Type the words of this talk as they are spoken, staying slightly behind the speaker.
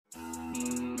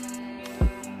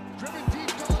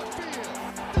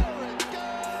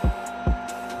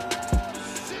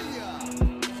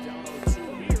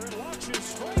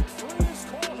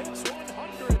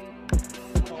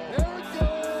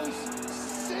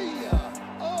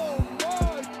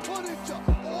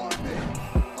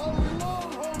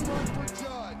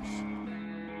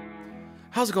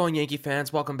How's it going, Yankee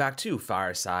fans? Welcome back to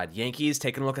Fireside Yankees.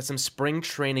 Taking a look at some spring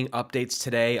training updates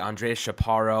today. Andres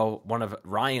Chaparro, one of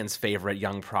Ryan's favorite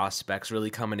young prospects, really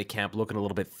coming to camp looking a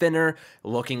little bit thinner,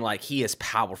 looking like he is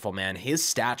powerful, man. His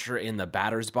stature in the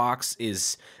batter's box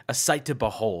is a sight to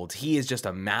behold. He is just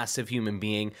a massive human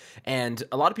being, and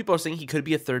a lot of people are saying he could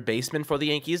be a third baseman for the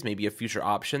Yankees, maybe a future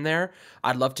option there.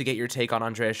 I'd love to get your take on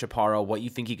Andres Chaparro, what you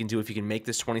think he can do if he can make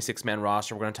this 26-man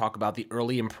roster. We're going to talk about the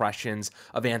early impressions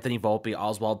of Anthony Volpe,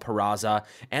 Oswald Peraza,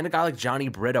 and a guy like Johnny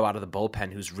Brito out of the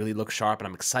bullpen who's really looked sharp, and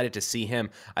I'm excited to see him.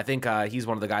 I think he's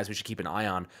one of the guys we should keep an eye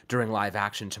on during live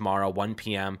action tomorrow, 1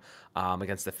 p.m.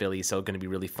 Against the Phillies, so going to be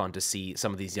really fun to see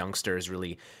some of these youngsters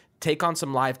really take on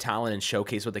some live talent and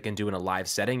showcase what they can do in a live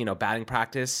setting. You know, batting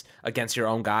practice against your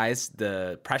own guys,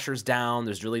 the pressure's down.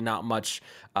 There's really not much,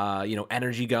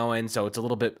 energy going. So it's a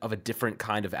little bit of a different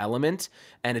kind of element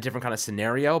and a different kind of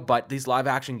scenario. But these live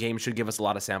action games should give us a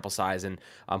lot of sample size. And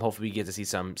hopefully we get to see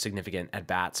some significant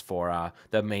at-bats for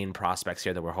the main prospects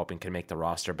here that we're hoping can make the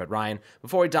roster. But Ryan,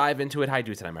 before we dive into it, how you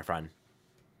do tonight, my friend?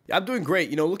 I'm doing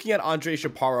great. Looking at Andres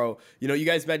Chaparro, you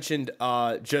guys mentioned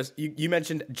you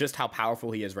mentioned just how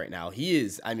powerful he is right now.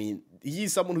 He's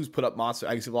someone who's put up monster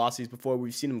exit velocities before.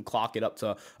 We've seen him clock it up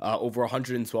to over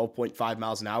 112.5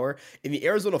 miles an hour. In the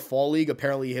Arizona Fall League,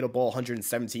 apparently he hit a ball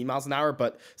 117 miles an hour,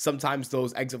 but sometimes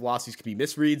those exit velocities could be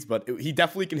misreads, but he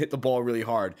definitely can hit the ball really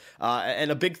hard.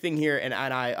 And a big thing here, and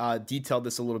I detailed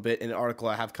this a little bit in an article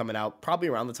I have coming out probably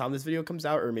around the time this video comes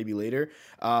out or maybe later.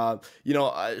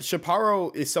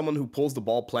 Chaparro is someone who pulls the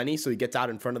ball plenty, so he gets out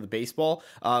in front of the baseball,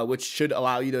 which should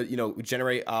allow you to,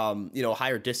 generate,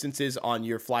 higher distances on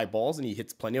your fly balls, and he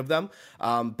hits plenty of them.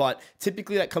 But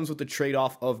typically that comes with the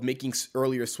trade-off of making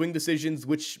earlier swing decisions,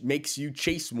 which makes you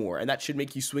chase more, and that should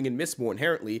make you swing and miss more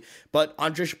inherently. But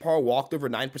Andres Chaparro walked over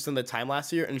 9% of the time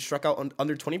last year and struck out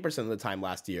under 20% of the time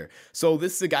last year. So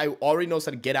this is a guy who already knows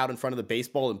how to get out in front of the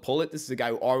baseball and pull it. This is a guy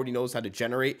who already knows how to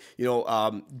generate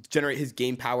his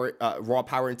game power, raw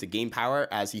power into game power,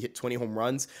 as he hit 20 home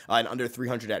runs and under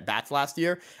 300 at-bats last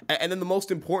year. And then the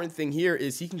most important thing here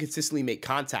is he can consistently make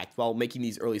contact while making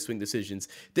these early swing decisions.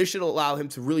 This should allow him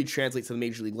to really translate to the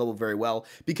major league level very well,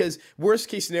 because worst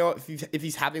case scenario, if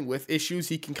he's having whiff issues,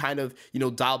 he can kind of,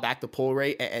 dial back the pull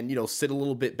rate and sit a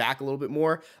little bit back a little bit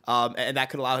more. And that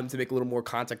could allow him to make a little more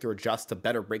contact or adjust to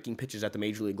better breaking pitches at the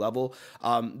major league level.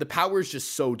 The power is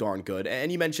just so darn good.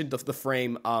 And you mentioned the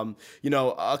frame.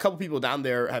 A couple people down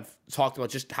there have talked about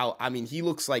just how, he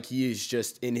looks like he is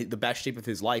just in the best shape of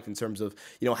his life in terms of,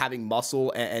 having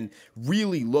muscle and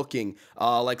really looking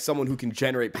like someone who can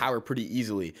generate power pretty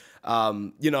easily.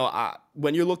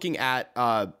 When you're looking at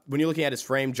his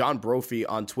frame, John Brophy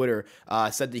on Twitter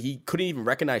said that he couldn't even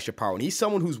recognize Chaparro, and he's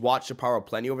someone who's watched Chaparro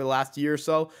plenty over the last year or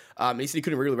so. And he said he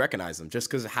couldn't really recognize him just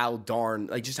because of how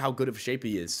good of a shape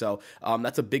he is. So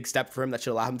that's a big step for him. That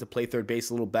should allow him to play third base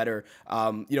a little better.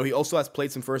 He also has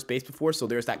played some first base before, so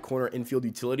there's that corner infield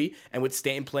utility. And with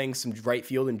Stanton playing some right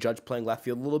field and Judge playing left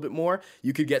field a little bit more,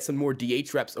 you could get some more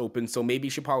DH reps open. So maybe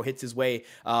Chaparro hits his way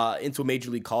into a major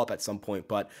league call-up at some point.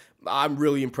 But I'm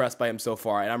really impressed by him so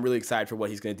far, and I'm really excited for what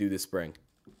he's going to do this spring.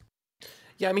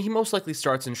 Yeah, he most likely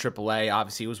starts in AAA.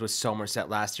 Obviously, he was with Somerset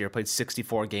last year, played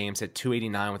 64 games, hit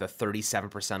 289 with a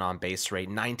 37% on base rate,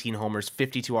 19 homers,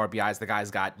 52 RBIs. The guy's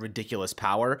got ridiculous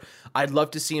power. I'd love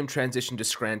to see him transition to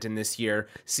Scranton this year,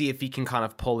 see if he can kind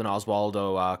of pull an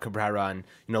Oswaldo Cabrera and,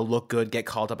 look good, get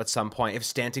called up at some point. If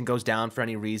Stanton goes down for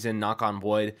any reason, knock on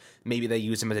wood, maybe they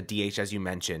use him as a DH, as you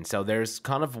mentioned. So there's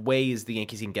kind of ways the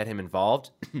Yankees can get him involved.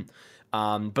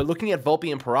 But looking at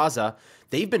Volpe and Peraza,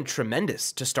 they've been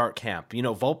tremendous to start camp.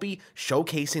 Volpe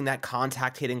showcasing that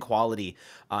contact hitting quality.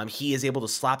 He is able to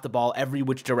slap the ball every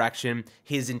which direction.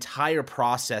 His entire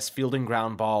process, fielding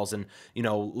ground balls and,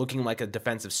 looking like a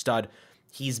defensive stud,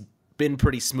 he's been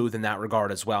pretty smooth in that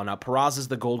regard as well. Now, Peraza's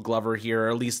the Gold Glover here, or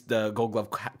at least the Gold Glove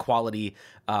quality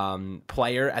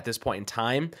player at this point in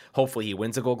time. Hopefully he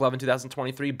wins a Gold Glove in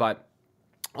 2023, but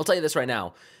I'll tell you this right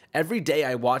now. Every day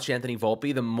I watch Anthony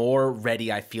Volpe, the more ready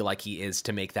I feel like he is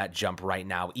to make that jump right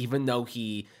now, even though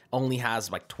he only has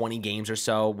 20 games or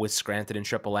so with Scranton in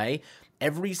AAA.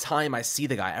 Every time I see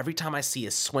the guy, every time I see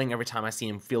his swing, every time I see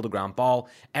him field a ground ball,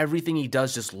 everything he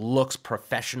does just looks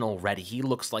professional ready. He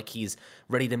looks like he's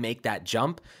ready to make that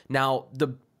jump. Now,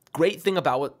 the great thing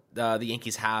about what the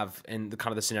Yankees have in the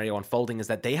kind of the scenario unfolding is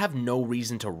that they have no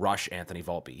reason to rush Anthony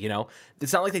Volpe. You know,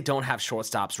 it's not like they don't have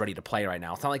shortstops ready to play right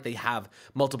now. It's not like they have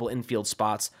multiple infield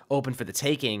spots open for the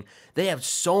taking. They have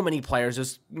so many players,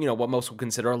 as you know, what most would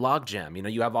consider a logjam. You know,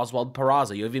 you have Oswald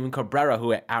Peraza, you have even Cabrera,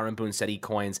 who Aaron Boone said he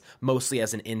coins mostly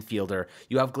as an infielder.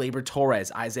 You have Gleyber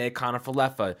Torres, Isaiah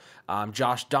Kiner-Falefa,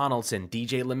 Josh Donaldson,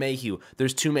 DJ LeMahieu.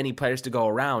 There's too many players to go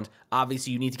around.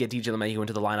 Obviously, you need to get DJ LeMahieu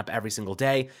into the lineup every single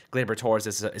day. Gleyber Torres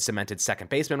is a cemented second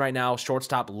baseman right now.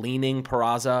 Shortstop leaning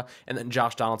Peraza, and then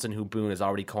Josh Donaldson, who Boone has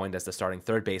already coined as the starting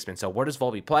third baseman. So where does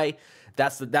Volpe play?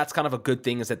 That's kind of a good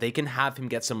thing, is that they can have him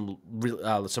get some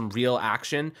real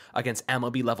action against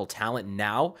MLB level talent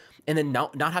now, and then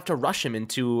not have to rush him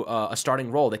into a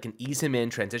starting role. They can ease him in,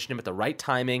 transition him at the right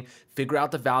timing, figure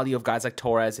out the value of guys like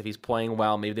Torres. If he's playing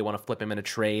well, maybe they want to flip him in a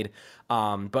trade.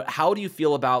 But how do you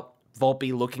feel about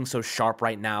Volpe looking so sharp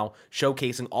right now,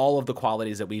 showcasing all of the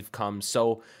qualities that we've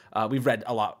read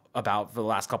a lot about for the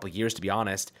last couple of years, to be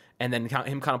honest, and then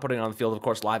him kind of putting it on the field? Of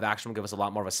course, live action will give us a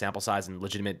lot more of a sample size and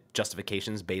legitimate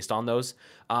justifications based on those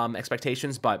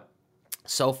expectations. But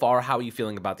so far, how are you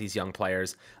feeling about these young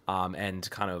players and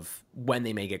kind of when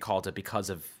they may get called up because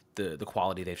of the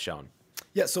quality they've shown?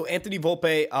 Yeah, so Anthony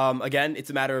Volpe, again, it's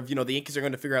a matter of, the Yankees are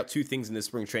going to figure out two things in this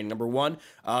spring training. Number one,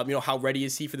 how ready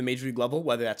is he for the major league level,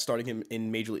 whether that's starting him at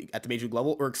the major league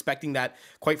level or expecting that,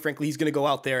 quite frankly, he's going to go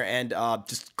out there and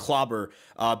just clobber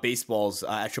baseballs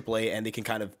at AAA, and they can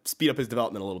kind of speed up his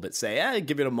development a little bit, say,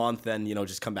 give it a month and,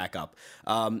 just come back up.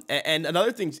 And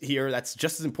another thing here that's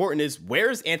just as important is, where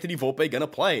is Anthony Volpe going to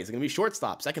play? Is it going to be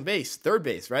shortstop, second base, third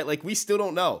base, right? Like, we still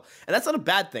don't know. And that's not a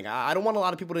bad thing. I don't want a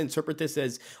lot of people to interpret this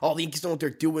as, the Yankees don't know what they're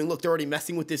doing. Look, they're already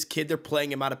messing with this kid. They're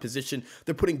playing him out of position.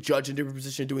 They're putting Judge in different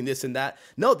position, doing this and that.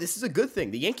 No, this is a good thing.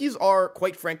 The Yankees are,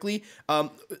 quite frankly, an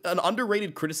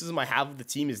underrated criticism I have of the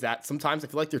team is that sometimes I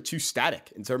feel like they're too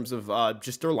static in terms of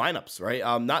just their lineups, right?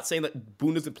 I'm not saying that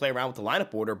Boone doesn't play around with the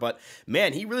lineup order, but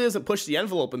man, he really doesn't push the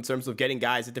envelope in terms of getting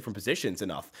guys at different positions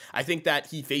enough. I think that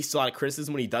he faces a lot of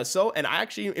criticism when he does so, and I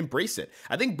actually embrace it.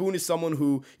 I think Boone is someone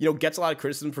who, gets a lot of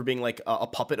criticism for being like a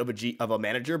puppet of a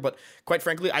manager, but quite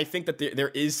frankly, I think that there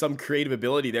is some creative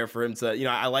ability there for him to,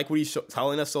 I like what he's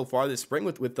telling us so far this spring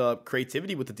with the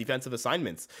creativity with the defensive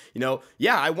assignments.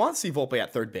 I want to see Volpe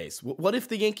at third base. What if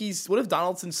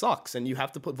Donaldson sucks and you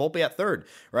have to put Volpe at third,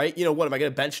 right? What am I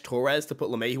going to bench Torres to put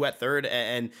LeMahieu at third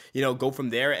and go from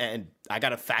there, and I got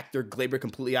to factor Gleyber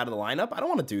completely out of the lineup? I don't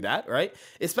want to do that, right?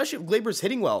 Especially if Gleyber's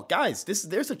hitting well. Guys,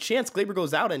 there's a chance Gleyber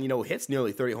goes out and, hits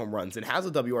nearly 30 home runs and has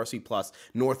a WRC plus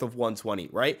north of 120,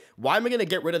 right? Why am I going to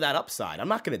get rid of that upside? I'm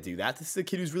not going to do that. This is a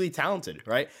kid who's really talented,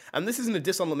 right? And this isn't a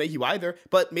diss on LeMahieu either,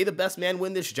 but may the best man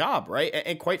win this job, right?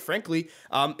 And quite frankly,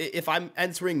 if I'm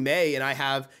entering May and I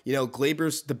have,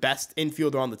 Gleyber's the best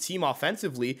infielder on the team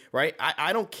offensively, right?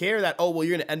 I don't care that,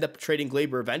 you're going to end up trading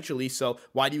Gleyber eventually, so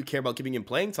why do you care about giving him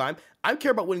playing time? I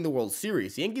care about winning the World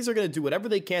Series. The Yankees are going to do whatever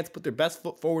they can to put their best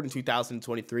foot forward in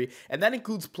 2023, and that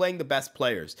includes playing the best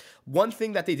players. One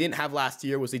thing that they didn't have last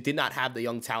year was they did not have the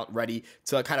young talent ready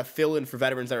to kind of fill in for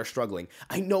veterans that are struggling.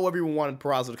 I know everyone wanted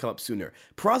Peraza to come up sooner.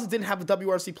 Peraza didn't have a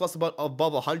WRC plus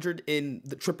above 100 in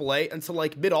the AAA until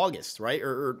like mid-August, right?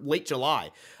 Or late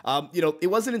July. It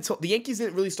wasn't until the Yankees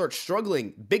didn't really start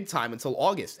struggling big time until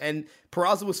August, and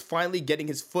Peraza was finally getting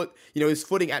his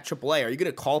footing at AAA. Are you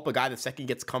going to call up a guy the second he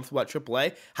gets comfortable at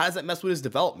AAA? How does that mess with his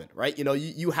development, right?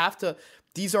 You have to.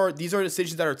 These are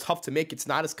decisions that are tough to make. It's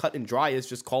not as cut and dry as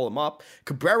just call him up.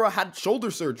 Cabrera had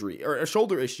shoulder surgery or a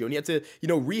shoulder issue, and he had to,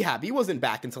 rehab. He wasn't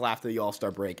back until after the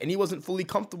All-Star break, and he wasn't fully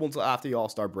comfortable until after the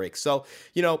All-Star break. So,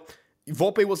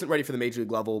 Volpe wasn't ready for the major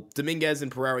league level. Dominguez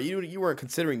and Pereira, you weren't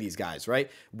considering these guys,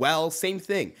 right? Well, same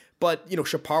thing. But,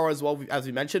 Chaparro as well, as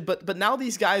we mentioned. But now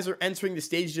these guys are entering the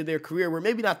stage of their career where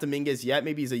maybe not Dominguez yet,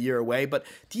 maybe he's a year away, but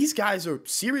these guys are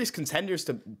serious contenders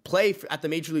to play at the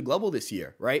major league level this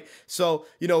year, right? So,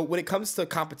 when it comes to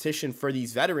competition for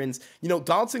these veterans,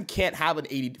 Donaldson can't have an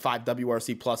 85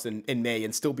 WRC plus in May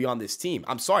and still be on this team.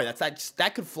 I'm sorry,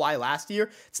 that could fly last year.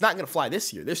 It's not going to fly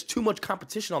this year. There's too much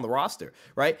competition on the roster,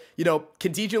 right?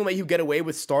 Can DJ LeMahieu get away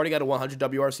with starting at a 100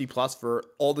 WRC plus for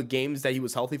all the games that he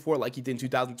was healthy for, like he did in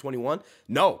 2021?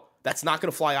 No, that's not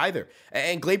going to fly either.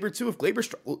 And Gleyber too, if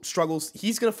Gleyber struggles,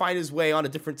 he's going to find his way on a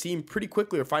different team pretty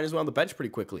quickly or find his way on the bench pretty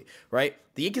quickly, right?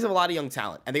 The Yankees have a lot of young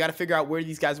talent, and they got to figure out where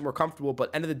these guys are more comfortable.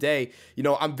 But end of the day,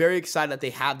 I'm very excited that they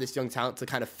have this young talent to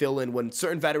kind of fill in when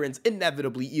certain veterans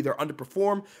inevitably either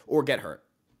underperform or get hurt.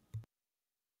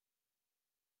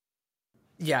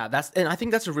 Yeah, and I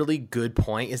think that's a really good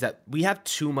point, is that we have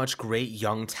too much great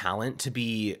young talent to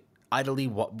be idly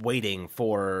waiting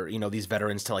for, these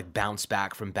veterans to like bounce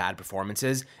back from bad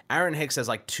performances. Aaron Hicks has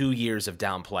like 2 years of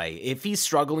downplay. If he's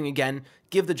struggling again,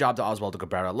 give the job to Oswaldo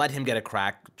Cabrera. Let him get a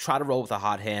crack. Try to roll with a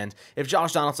hot hand. If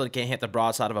Josh Donaldson can't hit the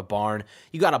broadside of a barn,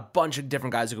 you got a bunch of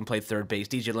different guys who can play third base.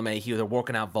 DJ LeMahieu, they're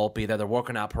working out Volpe there. They're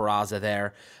working out Peraza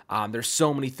there. There's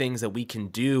so many things that we can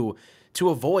do to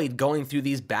avoid going through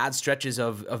these bad stretches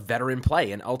of veteran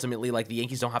play. And ultimately, like, the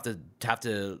Yankees don't have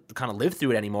to kind of live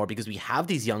through it anymore because we have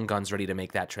these young guns ready to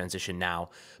make that transition now.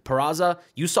 Peraza,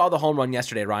 you saw the home run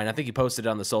yesterday, Ryan. I think you posted it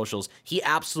on the socials. He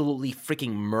absolutely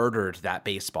freaking murdered that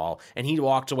baseball, and he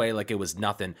walked away like it was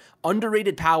nothing.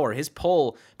 Underrated power. His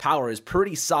pull power is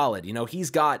pretty solid. He's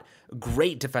got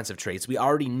great defensive traits. We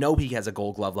already know he has a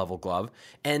Gold Glove level glove.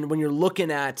 And when you're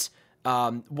looking at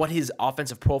what his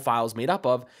offensive profile is made up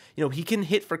of, he can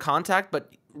hit for contact,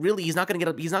 but really he's not going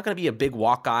to be a big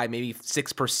walk guy. Maybe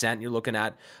 6% you're looking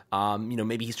at.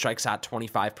 Maybe he strikes out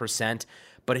 25%.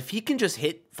 But if he can just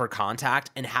hit for contact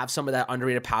and have some of that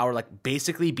underrated power, like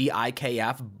basically be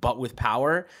IKF but with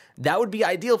power, that would be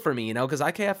ideal for me, because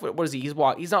IKF, what is he?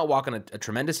 He's not walking a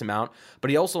tremendous amount,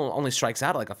 but he also only strikes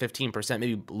out at like a 15%,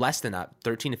 maybe less than that,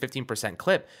 13 to 15%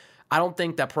 clip. I don't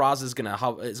think that Peraza is gonna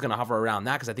hover around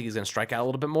that, because I think he's gonna strike out a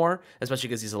little bit more, especially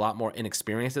because he's a lot more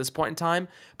inexperienced at this point in time.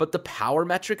 But the power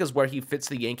metric is where he fits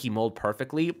the Yankee mold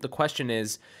perfectly. The question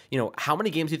is, how many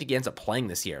games do you think he ends up playing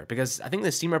this year? Because I think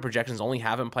the Steamer projections only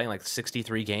have him playing like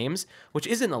 63 games, which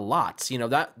isn't a lot.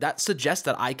 That suggests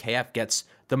that IKF gets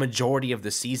the majority of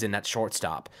the season at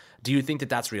shortstop. Do you think that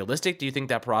that's realistic? Do you think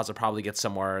that Peraza probably gets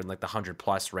somewhere in like the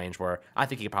 100+ range, where I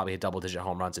think he could probably hit double-digit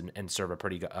home runs and serve a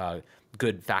pretty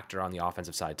good factor on the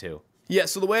offensive side too? Yeah,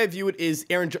 so the way I view it is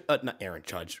not Aaron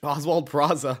Judge. Oswald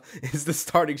Peraza is the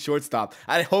starting shortstop.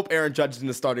 I hope Aaron Judge is in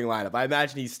the starting lineup. I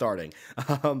imagine he's starting.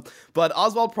 But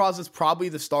Oswald Peraza is probably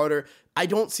the starter. I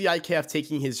don't see IKF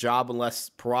taking his job unless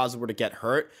Peraza were to get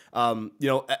hurt.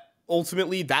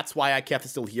 Ultimately, that's why IKF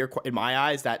is still here in my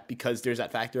eyes, because there's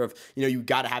that factor of, you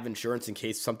got to have insurance in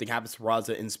case something happens to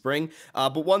Peraza in spring.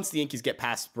 But once the Yankees get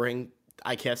past spring,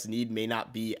 IKF's need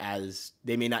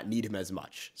they may not need him as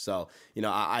much. So,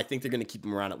 I think they're going to keep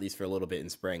him around at least for a little bit in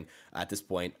spring at this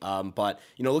point. But,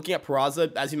 looking at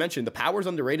Peraza, as you mentioned, the power's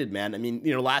underrated, man. I mean,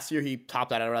 last year he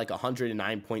topped out at like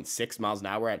 109.6 miles an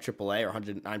hour at AAA, or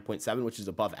 109.7, which is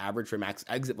above average for max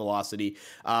exit velocity.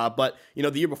 But,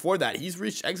 the year before that, he's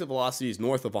reached exit velocities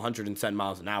north of 110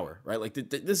 miles an hour, right? Like,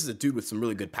 this is a dude with some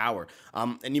really good power.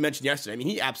 And you mentioned yesterday, I mean,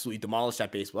 he absolutely demolished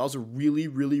that baseball. That was a really,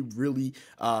 really, really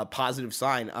positive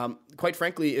sign. Quite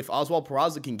frankly, if Oswald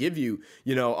Peraza can give you,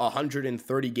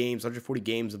 130 games, 140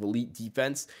 games of elite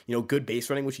defense, good base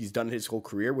running, which he's done his whole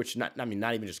career, which not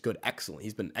even just good, excellent.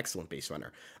 He's been an excellent base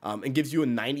runner. And gives you a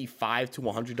 95 to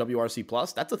 100 WRC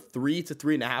plus. That's a 3 to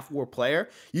 3.5 WAR player.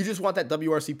 You just want that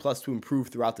WRC plus to improve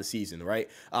throughout the season, right?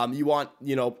 You want,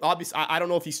 obviously, I don't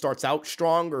know if he starts out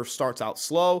strong or starts out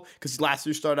slow, because last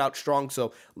year started out strong.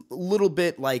 So a little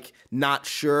bit like not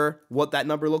sure what that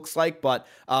number looks like, but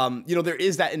there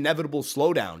is that inevitable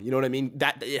slowdown. You know what I mean?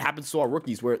 That it happens to our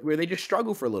rookies where they just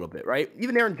struggle for a little bit, right?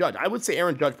 Even Aaron Judge. I would say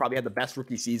Aaron Judge probably had the best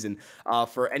rookie season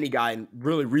for any guy in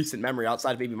really recent memory,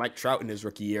 outside of maybe Mike Trout in his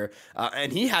rookie year.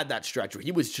 And he had that stretch where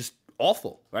he was just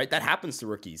awful, right? That happens to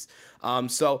rookies.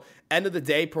 So end of the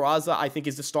day, Peraza, I think,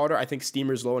 is the starter. I think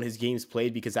Steamer's low in his games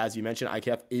played because, as you mentioned,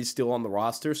 IKF is still on the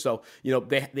roster. So,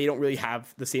 they don't really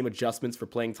have the same adjustments for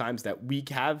playing times that we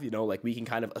have. Like, we can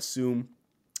kind of assume,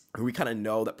 or we kind of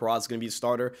know that Peraza is going to be a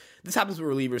starter. This happens with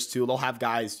relievers too. They'll have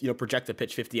guys, project to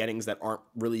pitch 50 innings that aren't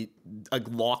really a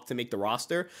lock to make the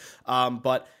roster.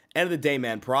 But end of the day,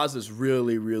 man, Peraza is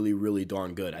really, really, really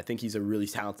darn good. I think he's a really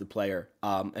talented player.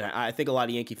 And I think a lot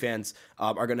of Yankee fans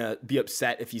are going to be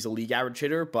upset if he's a league average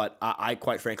hitter. But I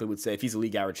quite frankly would say if he's a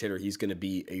league average hitter, he's going to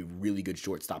be a really good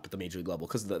shortstop at the major league level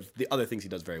because of the other things he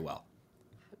does very well.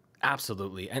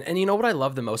 Absolutely. And you know what I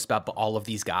love the most about all of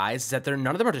these guys is that none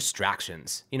of them are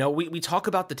distractions. We talk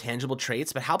about the tangible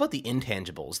traits, but how about the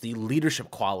intangibles, the leadership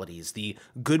qualities, the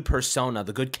good persona,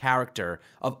 the good character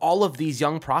of all of these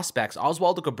young prospects?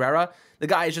 Oswaldo Cabrera, the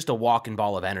guy is just a walking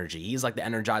ball of energy. He's like the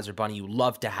Energizer Bunny. You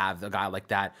love to have a guy like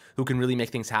that who can really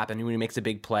make things happen. When he makes a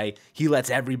big play, he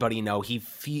lets everybody know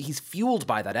he's fueled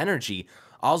by that energy.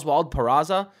 Oswald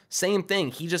Peraza, same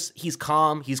thing. He's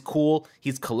calm, he's cool,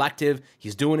 he's collective,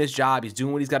 he's doing his job, he's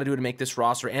doing what he's got to do to make this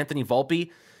roster. Anthony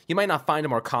Volpe, you might not find a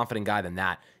more confident guy than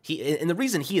that. And the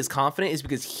reason he is confident is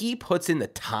because he puts in the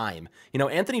time.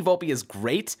 Anthony Volpe is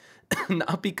great,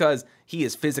 not because he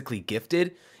is physically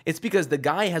gifted. It's because the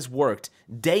guy has worked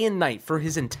day and night for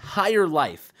his entire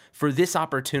life for this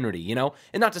opportunity, And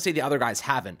not to say the other guys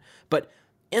haven't, but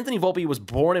Anthony Volpe was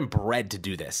born and bred to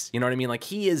do this. You know what I mean? Like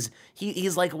he's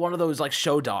like one of those like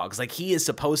show dogs. Like he is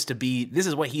supposed to be, this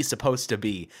is what he's supposed to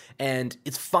be. And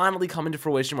it's finally coming to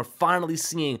fruition. We're finally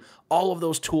seeing all of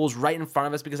those tools right in front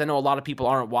of us, because I know a lot of people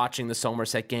aren't watching the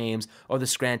Somerset games or the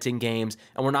Scranton games,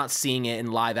 and we're not seeing it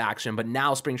in live action. But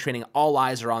now spring training, all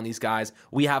eyes are on these guys.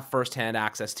 We have firsthand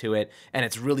access to it, and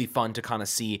it's really fun to kind of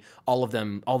see all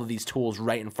of these tools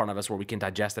right in front of us where we can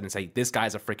digest it and say, this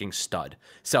guy's a freaking stud.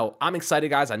 So I'm excited,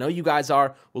 guys. I know you guys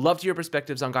are. We'd love to hear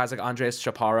perspectives on guys like Andres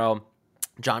Chaparro,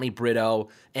 Johnny Brito,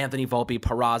 Anthony Volpe,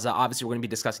 Peraza. Obviously, we're going to be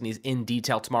discussing these in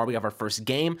detail tomorrow. We have our first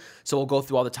game, so we'll go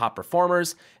through all the top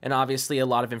performers, and obviously a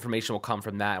lot of information will come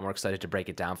from that, and we're excited to break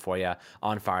it down for you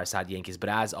on Fireside Yankees. But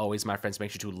as always, my friends, make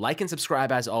sure to like and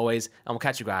subscribe as always, and we'll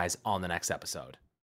catch you guys on the next episode.